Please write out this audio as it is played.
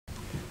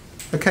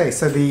Okay,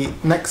 so the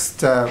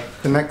next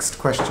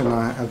question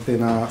I have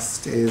been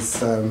asked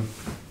is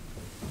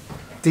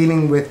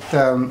dealing with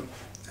a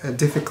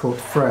difficult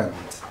friend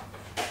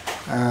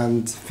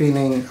and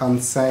feeling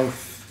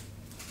unsafe,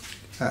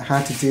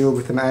 how to deal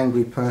with an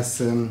angry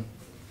person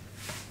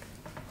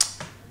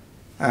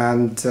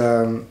and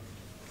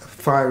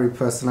fiery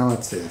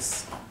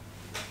personalities.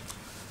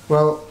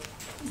 Well,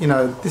 you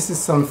know, this is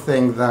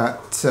something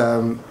that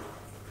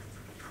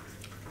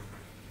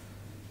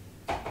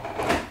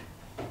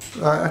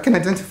I can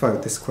identify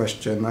with this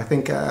question. I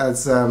think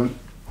as,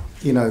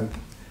 you know,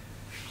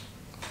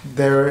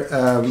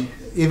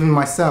 even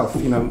myself,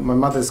 you know, my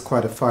mother's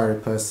quite a fiery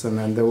person,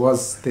 and there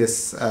was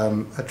this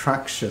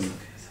attraction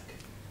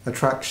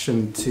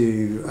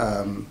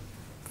to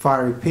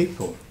fiery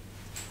people.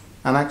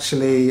 And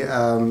actually,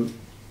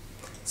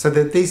 so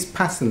there are these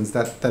patterns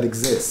that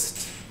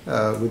exist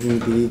within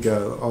the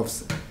ego of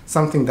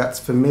something that's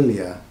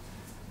familiar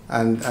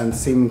and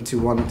seeming to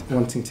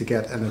wanting to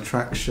get an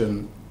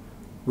attraction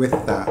with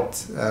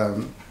that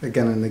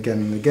again and again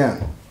and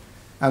again.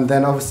 And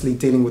then obviously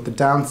dealing with the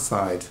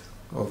downside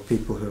of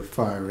people who are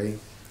fiery,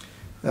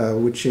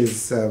 which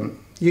is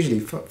usually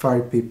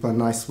fiery people are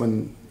nice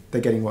when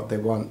they're getting what they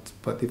want,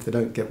 but if they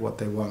don't get what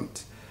they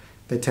want,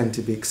 they tend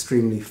to be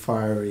extremely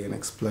fiery and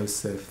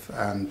explosive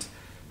and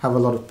have a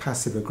lot of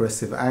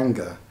passive-aggressive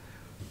anger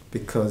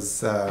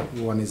because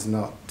one is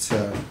not.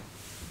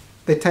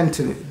 They tend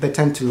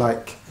to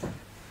like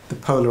the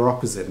polar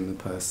opposite in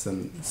the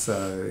person.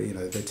 So you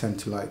know they tend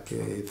to like,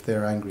 if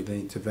they're angry, they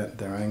need to vent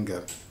their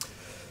anger.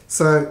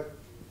 So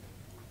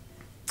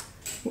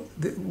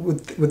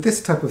with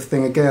this type of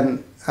thing,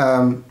 again,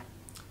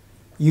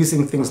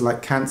 using things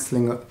like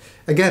cancelling,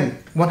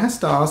 again, one has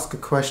to ask a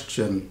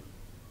question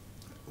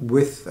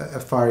with a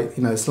fiery,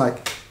 you know, it's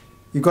like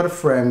you've got a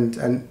friend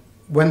and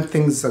when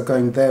things are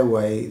going their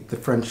way, the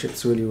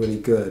friendship's really, really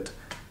good.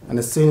 And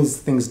as soon as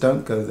things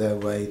don't go their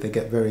way, they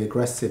get very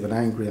aggressive and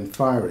angry and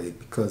fiery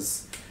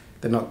because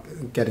they're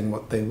not getting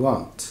what they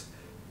want.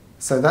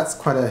 So that's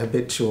quite a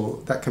habitual,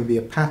 that can be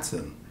a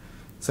pattern.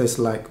 So it's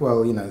like,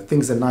 well, you know,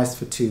 things are nice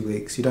for 2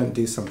 weeks, you don't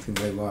do something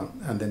they want,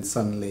 and then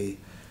suddenly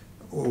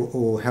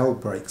all hell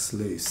breaks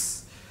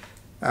loose.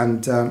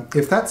 And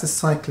if that's a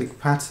cyclic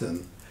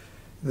pattern,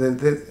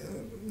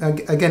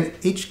 again,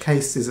 each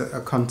case is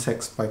a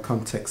context by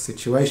context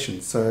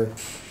situation. So,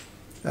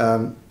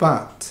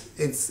 but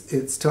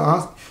it's to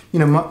ask, you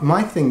know,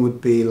 my thing would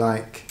be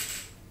like,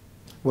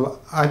 well,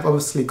 I've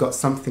obviously got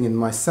something in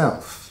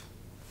myself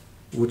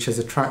which has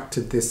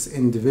attracted this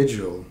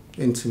individual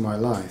into my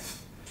life.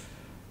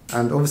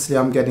 And obviously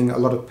I'm getting a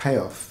lot of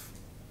payoff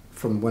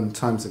from when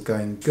times are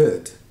going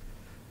good.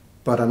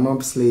 But I'm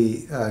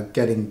obviously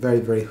getting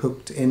very, very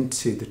hooked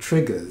into the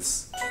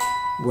triggers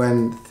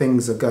when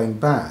things are going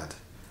bad,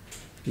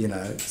 you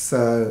know.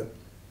 So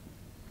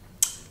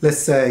let's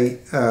say,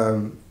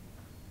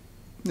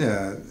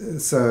 yeah,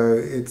 so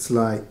it's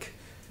like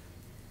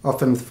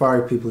often with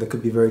fiery people they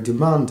could be very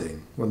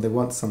demanding. When they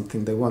want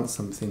something, they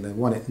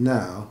want it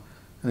now.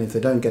 And if they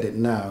don't get it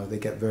now, they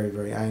get very,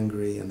 very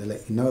angry and they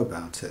let you know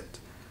about it.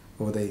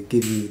 Or they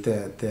give you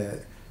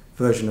their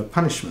version of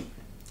punishment.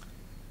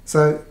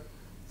 So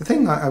the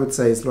thing I would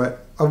say is, like,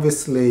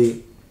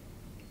 obviously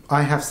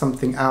I have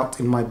something out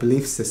in my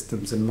belief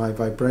systems and my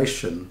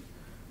vibration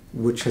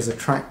which has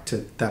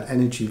attracted that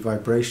energy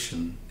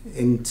vibration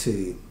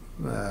into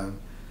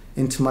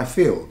my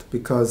field,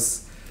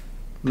 because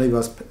maybe I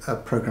was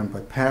programmed by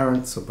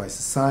parents or by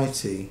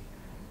society.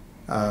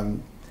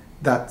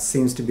 That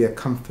seems to be a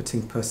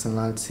comforting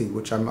personality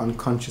which I'm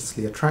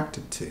unconsciously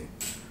attracted to.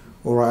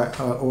 Or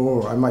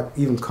I might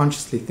even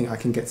consciously think I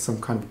can get some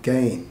kind of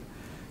gain.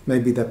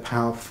 Maybe they're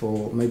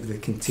powerful, maybe they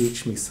can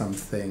teach me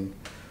something,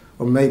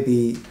 or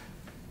maybe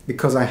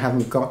because I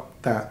haven't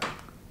got that,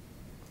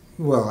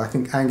 well, I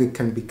think anger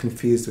can be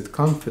confused with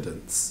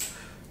confidence,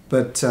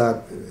 but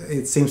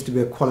it seems to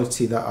be a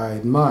quality that I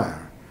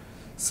admire.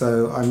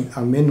 So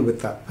I'm in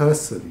with that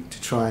person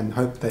to try and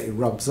hope that it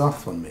rubs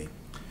off on me.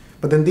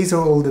 But then these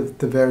are all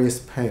the various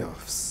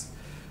payoffs.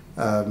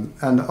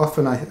 And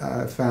often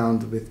I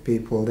found with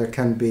people, there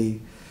can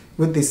be,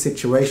 with these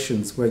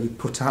situations where you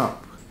put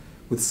up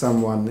with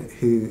someone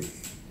who,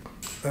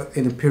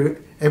 in a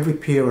period, every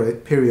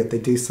period they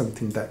do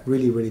something that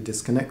really, really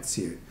disconnects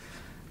you,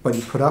 but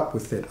you put up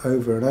with it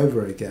over and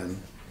over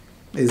again,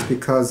 is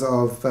because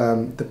of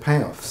the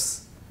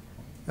payoffs.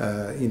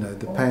 You know,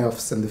 the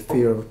payoffs and the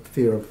fear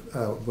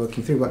of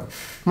working through. But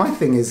my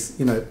thing is,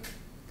 you know,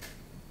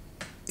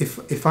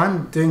 if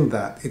I'm doing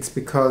that, it's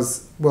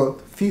because, well,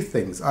 a few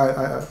things.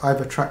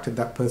 I've attracted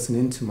that person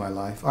into my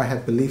life. I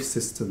have belief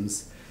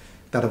systems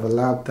that have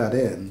allowed that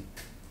in.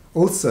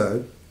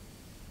 Also,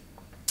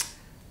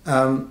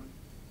 I've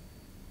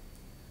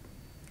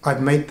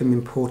made them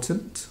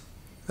important.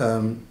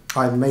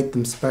 I've made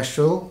them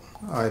special.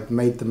 I've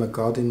made them a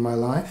god in my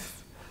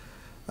life.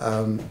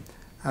 And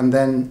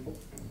then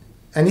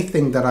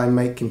anything that I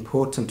make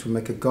important or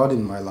make a god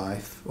in my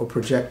life or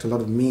project a lot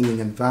of meaning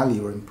and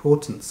value or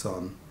importance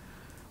on,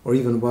 or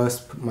even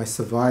worse, my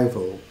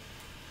survival,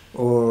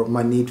 or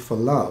my need for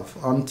love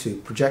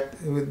onto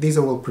these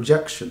are all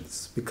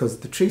projections, because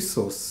the true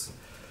source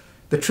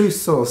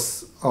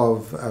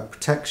of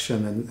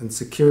protection and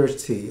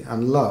security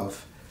and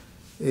love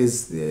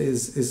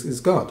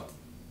is God,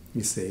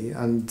 you see.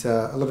 And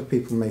a lot of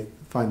people may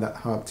find that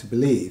hard to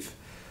believe,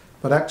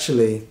 but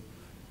actually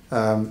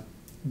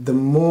the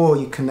more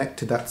you connect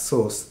to that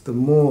source, the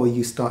more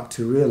you start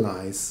to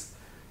realize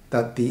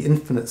that the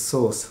infinite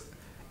source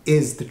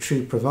is the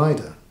true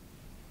provider.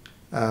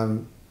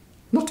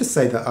 Not to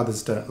say that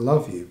others don't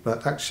love you,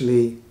 but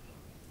actually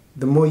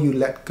the more you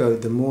let go,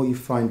 the more you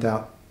find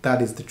out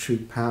that is the true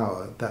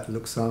power that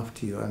looks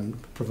after you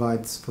and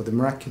provides for the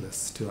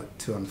miraculous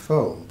to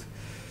unfold.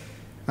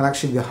 And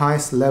actually the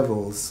highest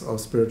levels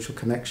of spiritual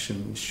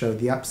connection show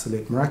the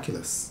absolute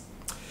miraculous.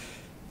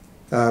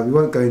 We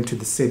won't go into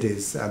the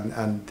siddhis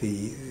and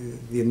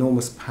the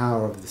enormous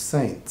power of the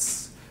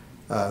saints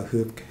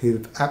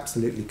who've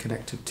absolutely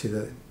connected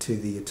to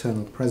the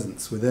eternal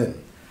presence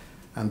within,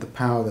 and the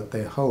power that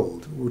they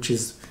hold, which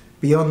is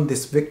beyond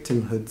this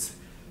victimhood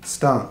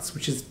stance,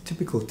 which is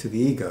typical to the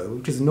ego,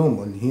 which is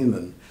normal and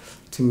human,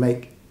 to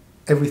make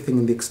everything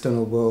in the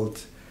external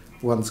world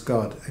one's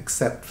God,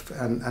 accept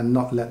and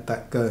not let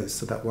that go,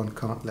 so that one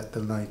can't let the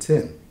light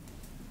in.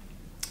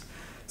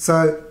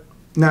 So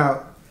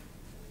now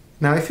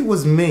if it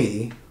was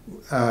me,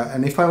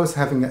 and if I was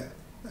having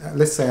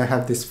let's say I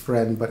have this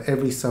friend, but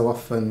every so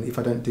often, if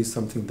I don't do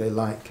something they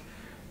like,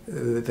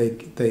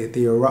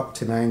 they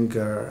erupt in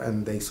anger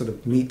and they sort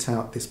of mete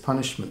out this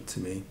punishment to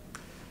me,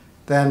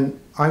 then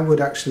I would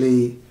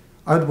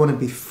want to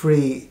be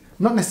free,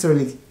 not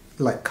necessarily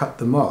like cut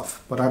them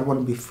off, but I'd want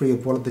to be free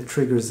of what are the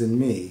triggers in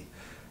me.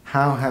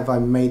 How have I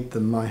made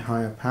them my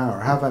higher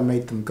power? How have I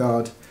made them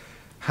God?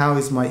 How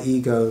is my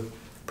ego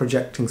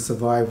projecting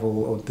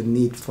survival or the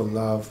need for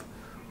love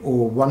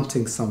or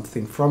wanting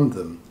something from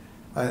them?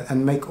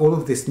 And make all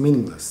of this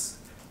meaningless.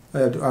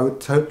 I would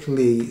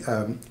totally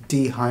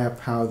de-higher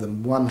power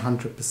them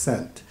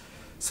 100%,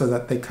 so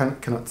that they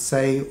cannot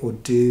say or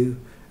do,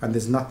 and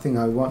there's nothing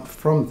I want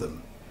from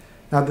them.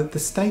 Now, the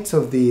state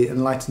of the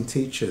enlightened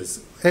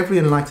teachers, every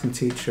enlightened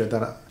teacher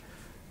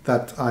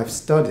that I've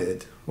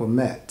studied or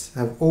met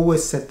have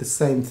always said the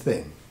same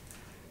thing.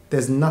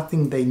 There's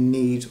nothing they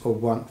need or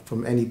want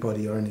from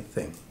anybody or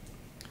anything,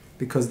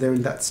 because they're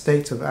in that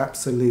state of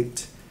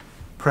absolute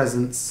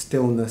presence,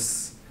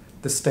 stillness,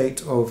 the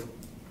state of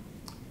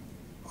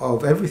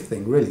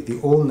everything, really, the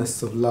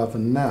allness of love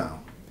and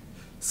now.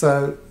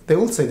 So they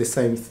all say the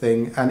same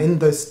thing, and in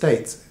those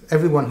states,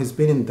 everyone who's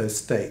been in those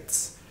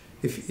states,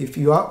 if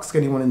you ask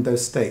anyone in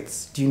those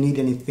states, do you need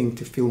anything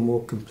to feel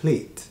more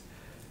complete?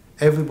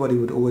 Everybody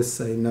would always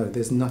say, no,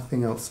 there's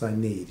nothing else I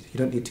need. You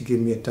don't need to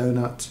give me a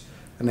donut,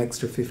 an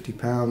extra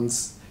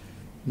 £50.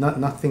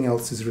 Nothing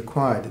else is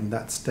required in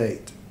that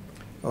state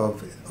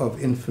of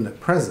infinite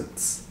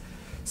presence.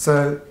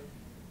 So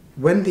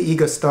when the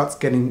ego starts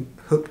getting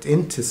hooked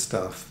into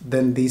stuff,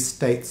 then these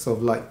states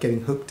of like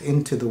getting hooked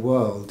into the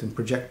world and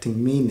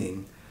projecting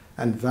meaning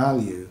and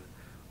value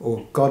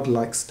or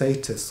godlike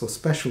status or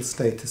special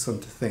status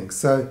onto things.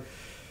 So,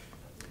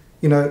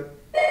 you know,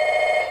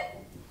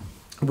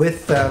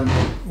 with an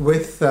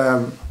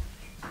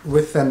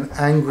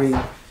angry,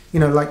 you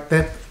know, like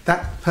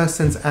that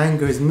person's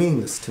anger is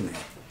meaningless to me.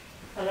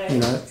 You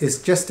know,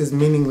 it's just as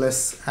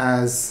meaningless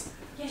as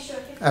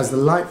the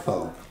light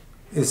bulb.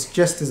 It's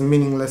just as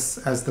meaningless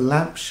as the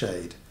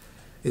lampshade.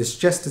 It's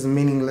just as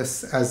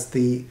meaningless as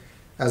the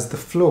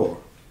floor,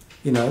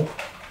 you know.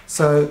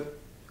 So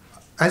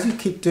as you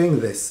keep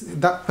doing this,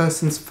 that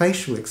person's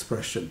facial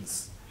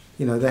expressions,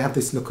 you know, they have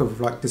this look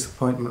of like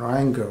disappointment or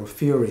anger or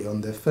fury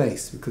on their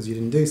face because you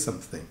didn't do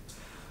something.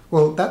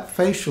 Well, that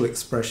facial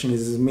expression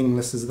is as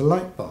meaningless as the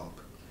light bulb.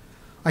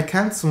 I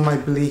cancel my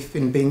belief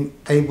in being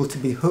able to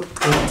be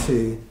hooked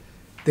into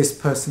this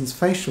person's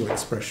facial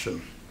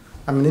expression.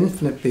 I'm an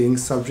infinite being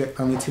subject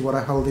only to what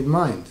I hold in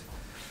mind.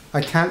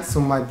 I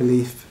cancel my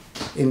belief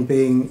in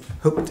being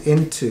hooked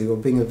into or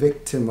being a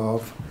victim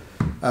of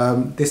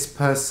this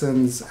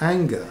person's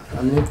anger.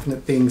 I'm an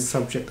infinite being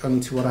subject only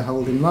to what I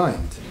hold in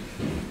mind.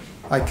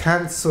 I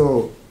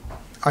cancel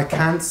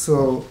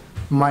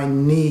my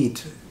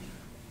need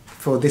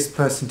for this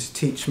person to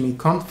teach me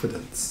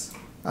confidence.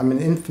 I'm an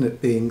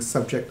infinite being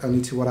subject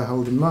only to what I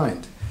hold in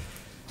mind.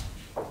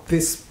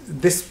 This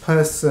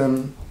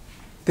person's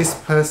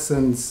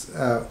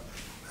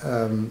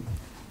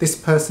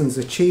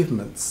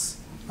achievements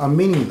are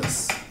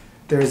meaningless.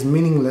 They're as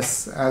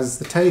meaningless as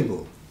the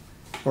table.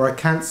 Or I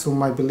cancel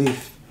my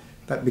belief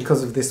that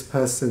because of this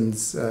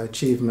person's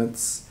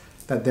achievements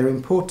that they're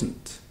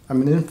important.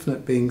 I'm an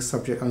infinite being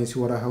subject only to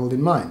what I hold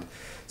in mind.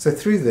 So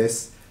through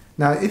this,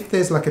 now if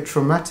there's like a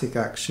traumatic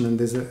action and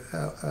there's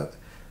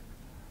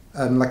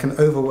like an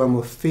overwhelm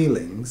of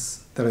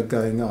feelings that are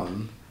going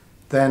on,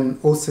 then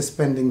also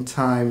spending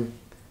time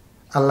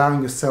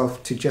allowing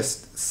yourself to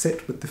just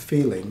sit with the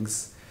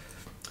feelings.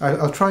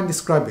 I'll try and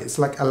describe it. It's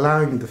like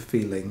allowing the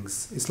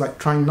feelings. It's like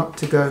trying not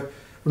to go.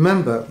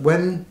 Remember,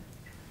 when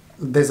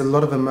there's a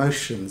lot of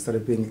emotions that are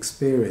being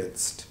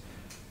experienced,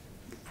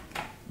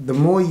 the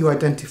more you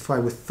identify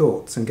with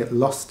thoughts and get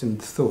lost in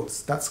the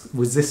thoughts, that's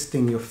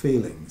resisting your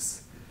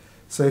feelings.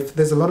 So if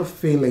there's a lot of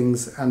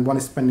feelings and one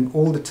is spending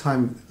all the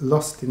time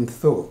lost in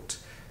thought,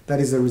 that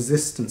is a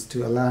resistance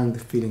to allowing the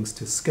feelings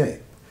to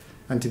escape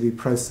and to be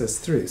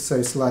processed through. So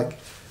it's like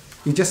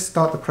you just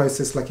start the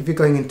process, like if you're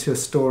going into a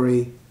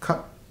story,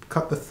 cut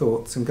the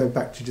thoughts and go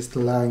back to just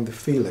allowing the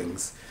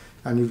feelings,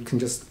 and you can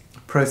just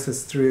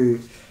process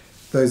through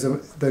those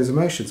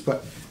emotions.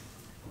 But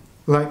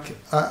like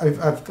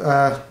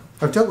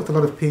I've dealt with a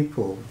lot of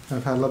people,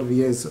 I've had a lot of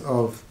years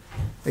of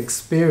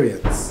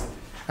experience,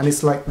 and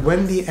it's like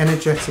when the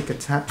energetic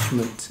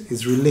attachment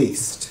is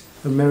released,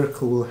 a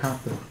miracle will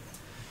happen,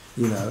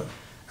 you know.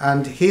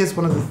 And here's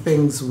one of the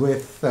things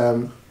with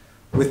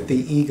the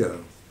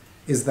ego,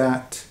 is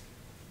that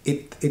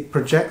it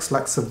projects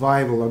like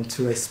survival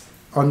onto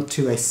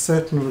a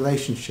certain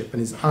relationship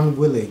and is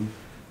unwilling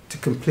to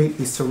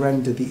completely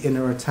surrender the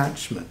inner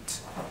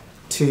attachment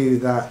to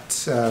that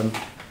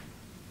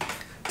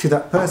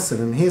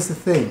person. And here's the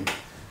thing,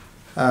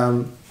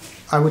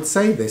 I would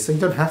say this, and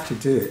you don't have to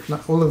do it.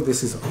 Not all of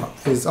this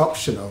is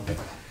optional.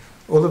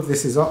 All of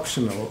this is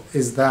optional.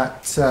 Is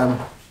that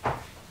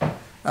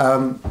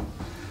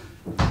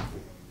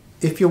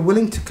if you're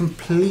willing to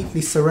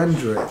completely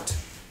surrender it,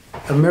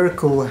 a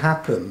miracle will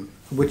happen,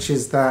 which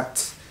is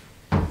that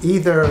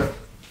either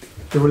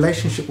the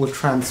relationship will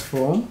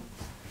transform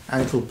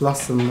and it will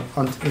blossom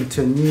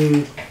into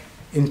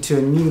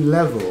a new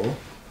level,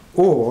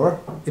 or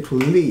it will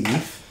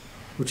leave,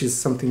 which is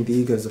something the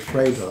ego is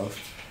afraid of,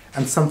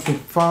 and something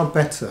far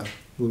better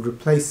will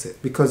replace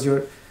it, because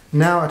you're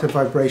now at a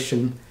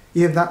vibration.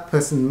 Either that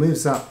person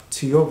moves up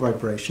to your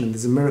vibration and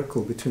there's a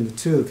miracle between the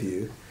two of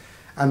you,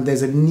 and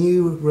there's a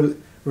new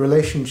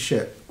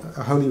relationship,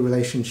 a holy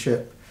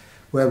relationship,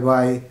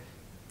 whereby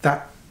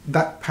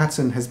that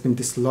pattern has been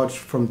dislodged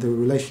from the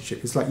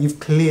relationship. It's like you've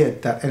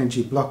cleared that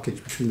energy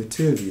blockage between the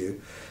two of you,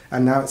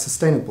 and now it's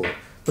sustainable.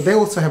 But they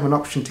also have an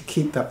option to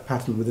keep that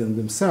pattern within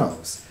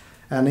themselves.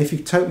 And if you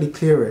totally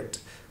clear it,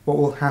 what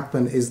will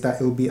happen is that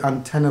it will be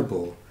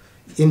untenable.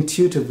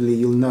 Intuitively,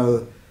 you'll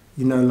know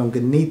you no longer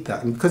need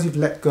that. And because you've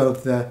let go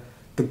of the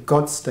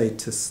God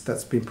status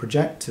that's been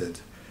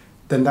projected,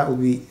 then that will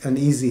be an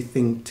easy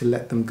thing to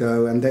let them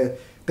go. And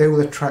they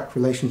will attract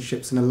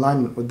relationships in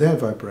alignment with their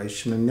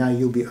vibration, and now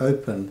you'll be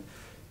open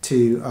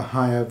to a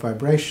higher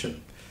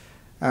vibration.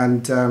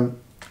 And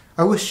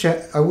I will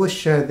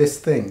share this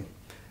thing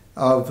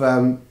of,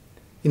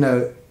 you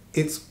know,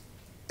 it's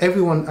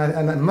everyone,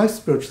 and most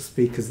spiritual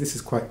speakers, this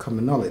is quite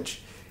common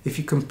knowledge. If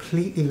you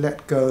completely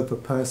let go of a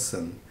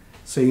person,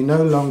 so you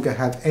no longer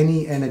have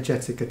any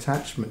energetic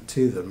attachment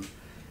to them,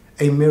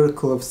 a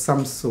miracle of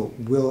some sort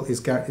is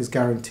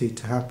guaranteed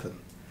to happen.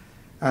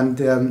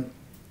 And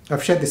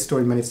I've shared this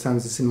story many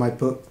times. It's in my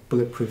book,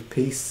 Bulletproof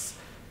Peace.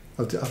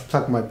 I'll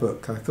plug my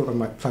book. I thought I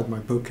might plug my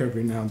book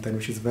every now and then,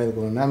 which is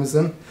available on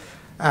Amazon.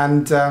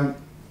 And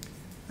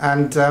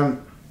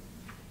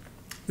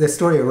the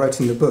story I wrote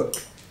in the book,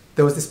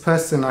 there was this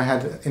person I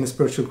had in a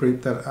spiritual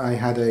group that I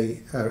had a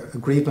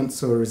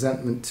grievance or a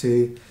resentment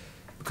to,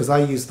 because I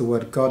used the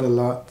word God a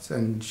lot,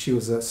 and she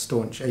was a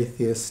staunch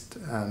atheist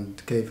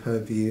and gave her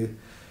view.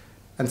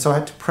 And so I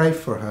had to pray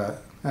for her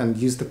and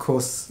use the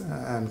Course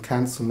and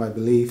cancel my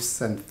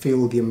beliefs and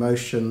feel the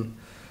emotion,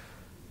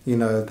 you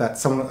know,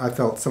 that I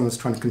felt someone was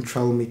trying to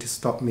control me to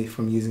stop me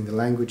from using the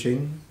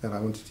languaging that I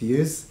wanted to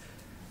use.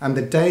 And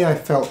the day I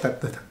felt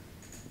that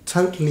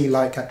totally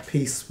like at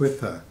peace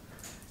with her,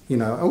 you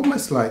know,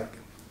 almost like,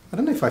 I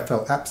don't know if I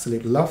felt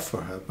absolute love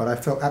for her, but I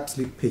felt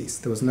absolute peace.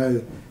 There was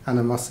no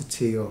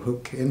animosity or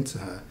hook into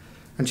her.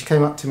 And she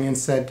came up to me and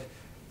said,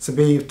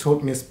 "Sabbir, you've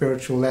taught me a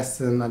spiritual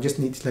lesson. I just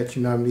need to let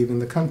you know I'm leaving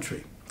the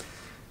country."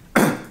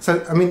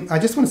 So, I mean, I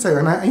just want to say,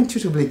 and I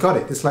intuitively got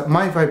it. It's like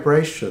my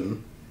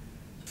vibration,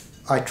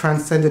 I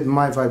transcended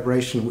my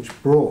vibration, which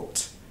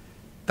brought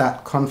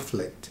that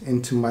conflict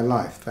into my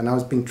life. And I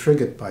was being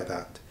triggered by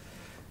that.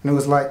 And it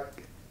was like,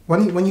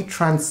 when you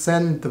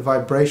transcend the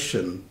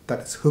vibration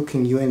that's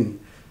hooking you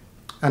in,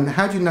 and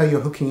how do you know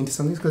you're hooking into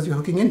something? It's because you're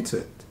hooking into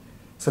it.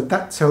 So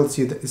that tells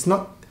you that it's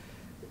not,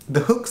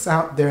 the hooks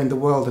out there in the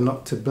world are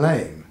not to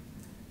blame.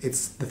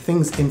 It's the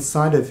things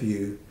inside of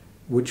you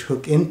which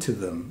hook into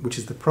them, which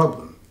is the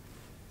problem.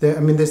 I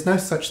mean, there's no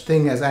such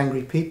thing as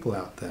angry people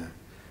out there.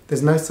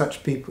 There's no such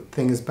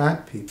thing as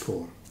bad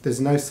people. There's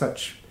no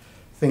such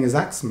thing as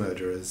axe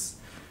murderers.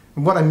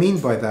 And what I mean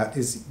by that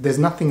is there's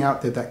nothing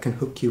out there that can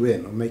hook you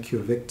in or make you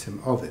a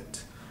victim of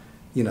it.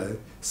 You know,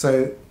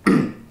 so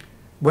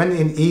when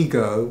in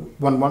ego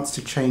one wants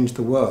to change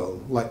the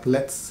world, like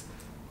let's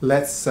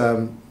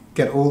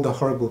get all the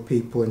horrible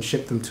people and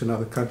ship them to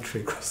another country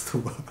across the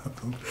world.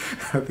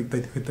 I think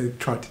they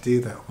tried to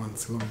do that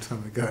once a long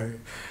time ago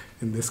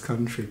in this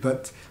country,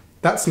 but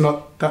that's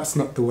not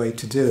the way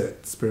to do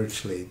it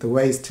spiritually. The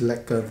way is to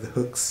let go of the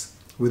hooks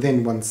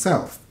within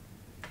oneself.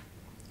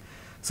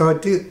 So I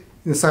do.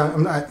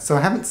 So I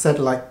haven't said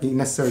like you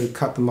necessarily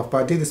cut them off,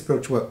 but I do the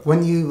spiritual work.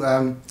 When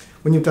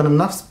you've done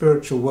enough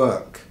spiritual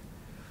work,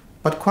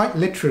 but quite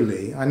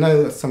literally, I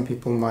know that some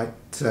people might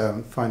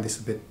find this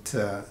a bit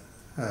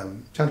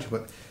challenging,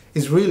 but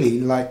is really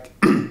like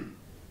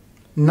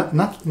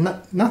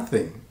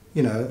nothing.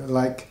 You know,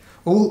 like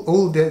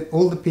all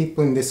the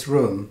people in this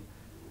room.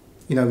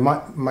 You know,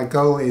 my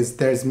goal is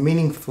they're as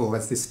meaningful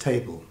as this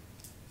table.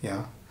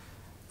 Yeah,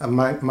 and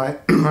my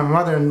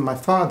mother and my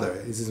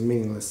father is as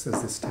meaningless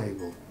as this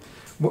table.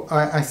 Well,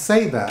 I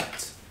say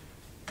that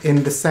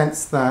in the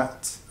sense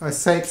that I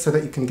say it so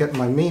that you can get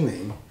my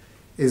meaning.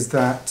 Is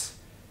that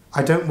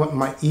I don't want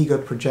my ego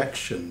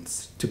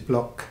projections to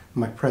block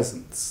my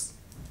presence.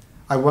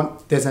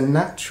 There's a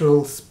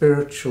natural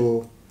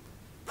spiritual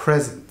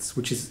presence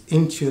which is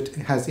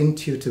has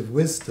intuitive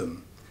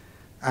wisdom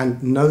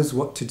and knows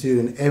what to do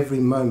in every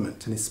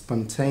moment and is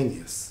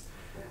spontaneous.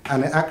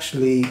 And it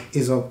actually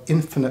is of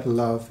infinite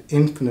love,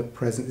 infinite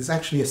presence. It's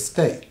actually a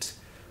state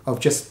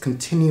of just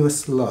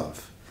continuous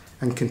love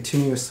and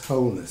continuous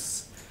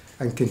wholeness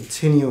and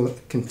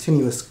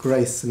continuous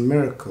grace and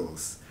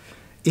miracles.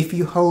 If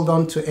you hold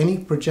on to any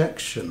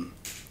projection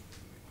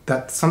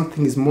that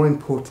something is more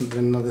important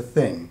than another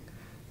thing,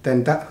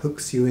 then that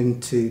hooks you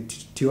into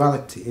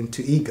duality,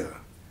 into ego,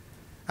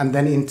 and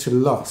then into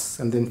loss,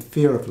 and then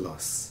fear of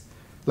loss.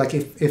 Like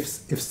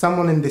if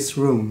someone in this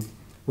room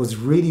was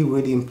really,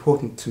 really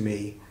important to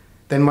me,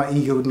 then my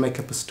ego would make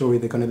up a story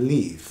they're going to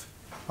leave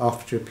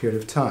after a period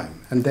of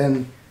time. And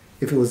then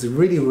if it was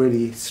really,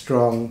 really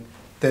strong,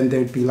 then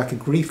there'd be like a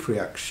grief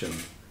reaction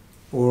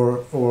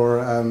or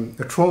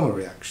a trauma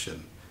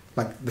reaction,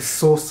 like the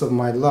source of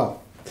my love.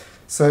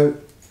 So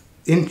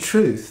in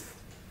truth,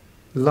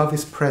 love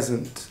is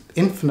present,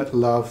 infinite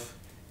love,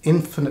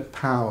 infinite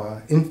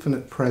power,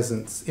 infinite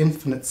presence,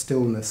 infinite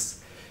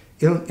stillness,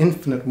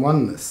 infinite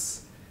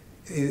oneness.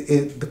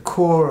 The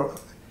core,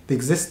 the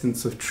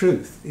existence of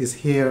truth is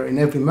here in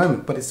every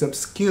moment, but it's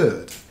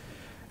obscured.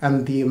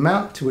 And the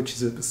amount to which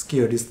it's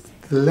obscured is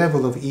the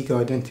level of ego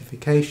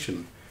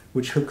identification,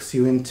 which hooks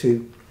you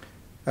into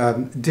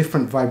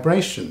different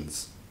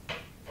vibrations.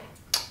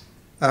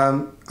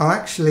 I'll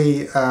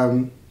actually,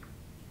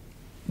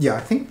 yeah, I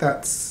think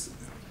that's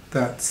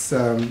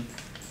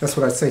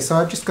what I'd say. So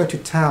I'd just go to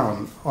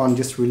town on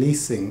just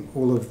releasing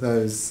all of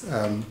those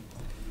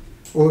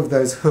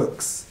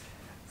hooks.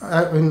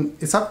 I mean,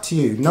 it's up to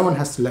you. No one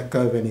has to let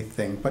go of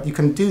anything, but you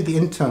can do the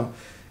internal.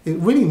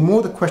 Really,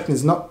 more the question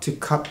is not to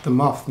cut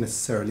them off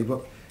necessarily,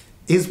 but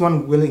is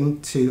one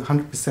willing to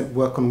 100%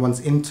 work on one's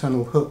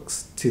internal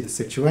hooks to the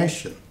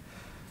situation?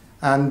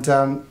 And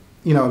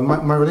you know,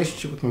 my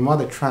relationship with my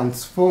mother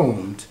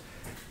transformed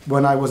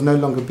when I was no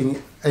longer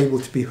being able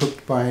to be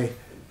hooked by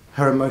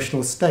her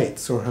emotional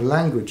states or her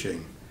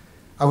languaging.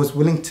 I was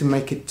willing to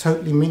make it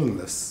totally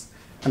meaningless.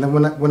 And then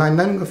when I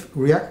no longer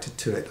reacted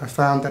to it, I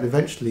found that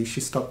eventually she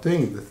stopped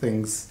doing the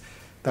things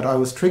that I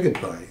was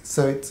triggered by.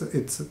 So it's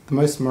the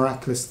most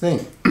miraculous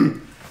thing.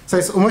 So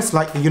it's almost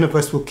like the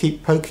universe will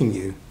keep poking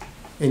you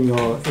in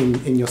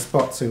your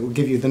spot. So it will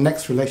give you the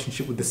next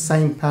relationship with the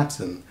same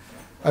pattern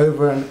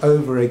over and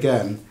over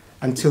again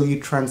until you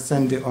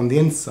transcend it on the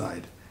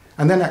inside.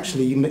 And then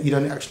actually you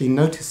don't actually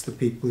notice the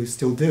people who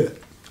still do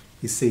it.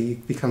 You see, you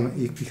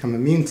become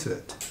immune to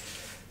it.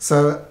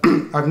 So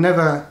I've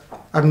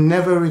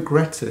never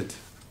regretted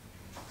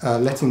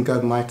letting go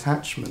of my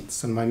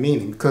attachments and my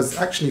meaning, because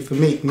actually for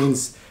me it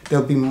means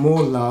there'll be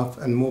more love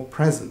and more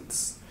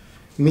presence.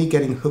 Me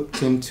getting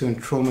hooked into and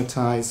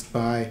traumatized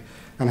by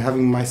and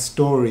having my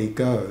story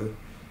go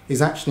is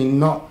actually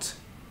not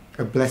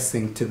a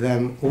blessing to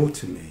them or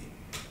to me.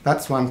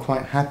 That's why I'm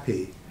quite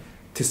happy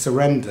to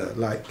surrender,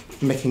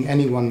 like making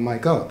anyone my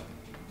God.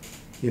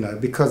 You know,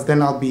 because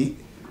then I'll be,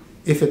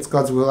 if it's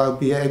God's will, I'll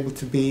be able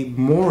to be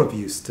more of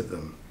use to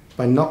them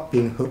by not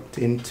being hooked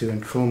into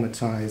and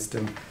traumatized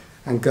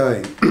and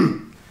going.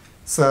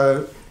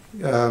 So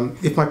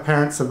if my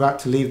parents are about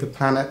to leave the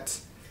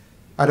planet,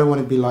 I don't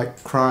want to be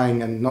like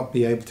crying and not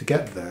be able to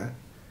get there.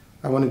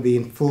 I want to be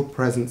in full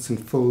presence and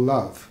full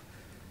love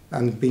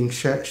and being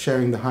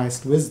sharing the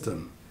highest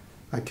wisdom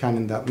I can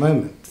in that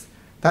moment.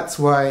 That's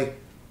why,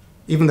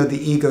 even though the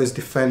ego has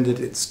defended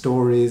its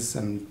stories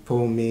and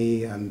poor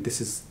me and this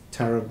is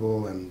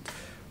terrible and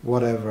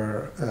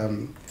whatever,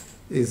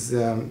 as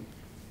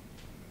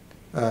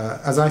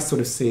I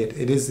sort of see it,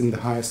 it is in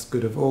the highest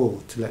good of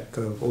all to let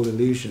go of all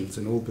illusions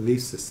and all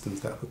belief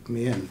systems that hook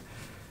me in.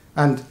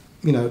 And,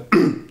 you know,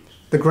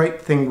 the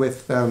great thing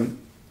with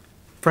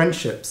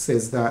friendships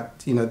is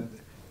that, you know,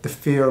 the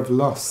fear of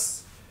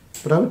loss.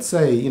 But I would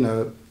say, you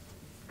know,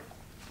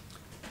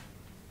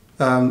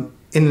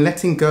 in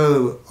letting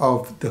go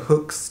of the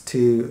hooks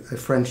to a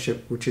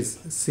friendship, which is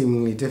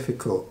seemingly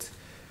difficult,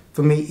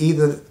 for me,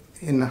 either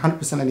in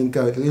 100% letting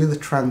go, it'll either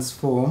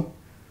transform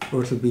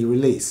or it'll be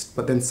released,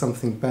 but then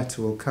something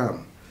better will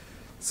come.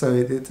 So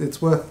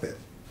it's worth it.